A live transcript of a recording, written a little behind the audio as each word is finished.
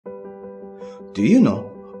Do you know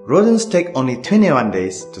rodents take only 21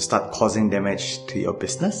 days to start causing damage to your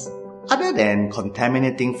business? Other than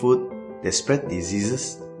contaminating food, they spread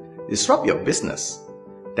diseases, disrupt your business,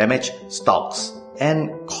 damage stocks,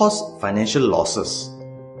 and cause financial losses.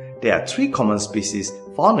 There are 3 common species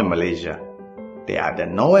found in Malaysia. They are the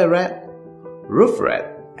Norway rat, roof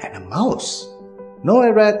rat, and a mouse.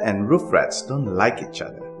 Norway rat and roof rats don't like each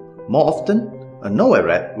other. More often, a Norway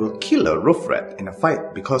rat will kill a roof rat in a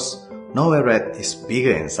fight because Norway rat is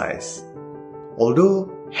bigger in size.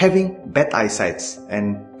 Although having bad eyesight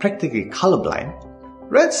and practically colorblind,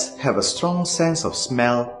 rats have a strong sense of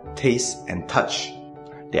smell, taste, and touch.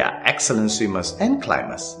 They are excellent swimmers and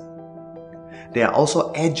climbers. They are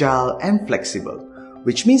also agile and flexible,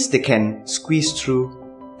 which means they can squeeze through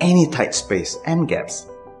any tight space and gaps.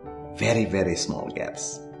 Very small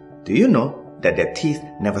gaps. Do you know that their teeth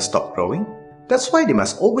never stop growing? That's why they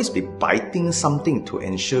must always be biting something to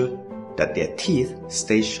ensure that their teeth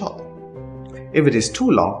stay sharp. If it is too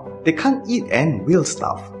long, they can't eat and will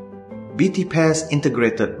starve. BT Pair's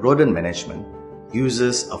integrated rodent management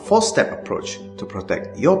uses a 4-step approach to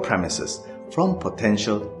protect your premises from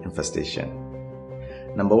potential infestation.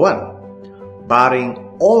 Number 1.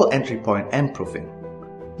 Barring all entry point and proofing.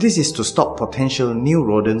 This is to stop potential new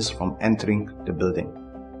rodents from entering the building.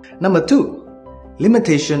 Number 2.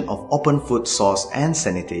 Limitation of open food source and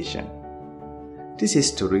sanitation. This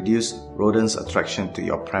is to reduce rodents' attraction to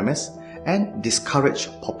your premise and discourage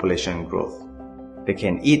population growth. They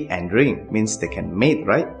can eat and drink means they can mate,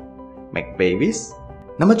 right? Make babies.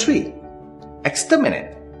 Number 3.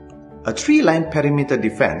 Exterminate. A 3-line perimeter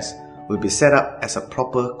defense will be set up as a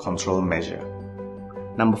proper control measure.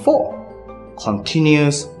 Number 4.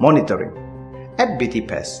 Continuous monitoring. At BT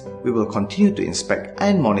Pest, we will continue to inspect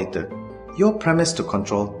and monitor your premise to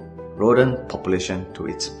control rodent population to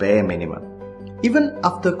its bare minimum, even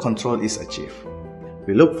after control is achieved.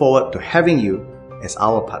 We look forward to having you as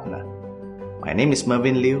our partner. My name is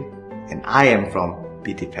Mervin Liu, and I am from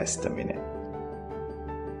BT Pest Terminate.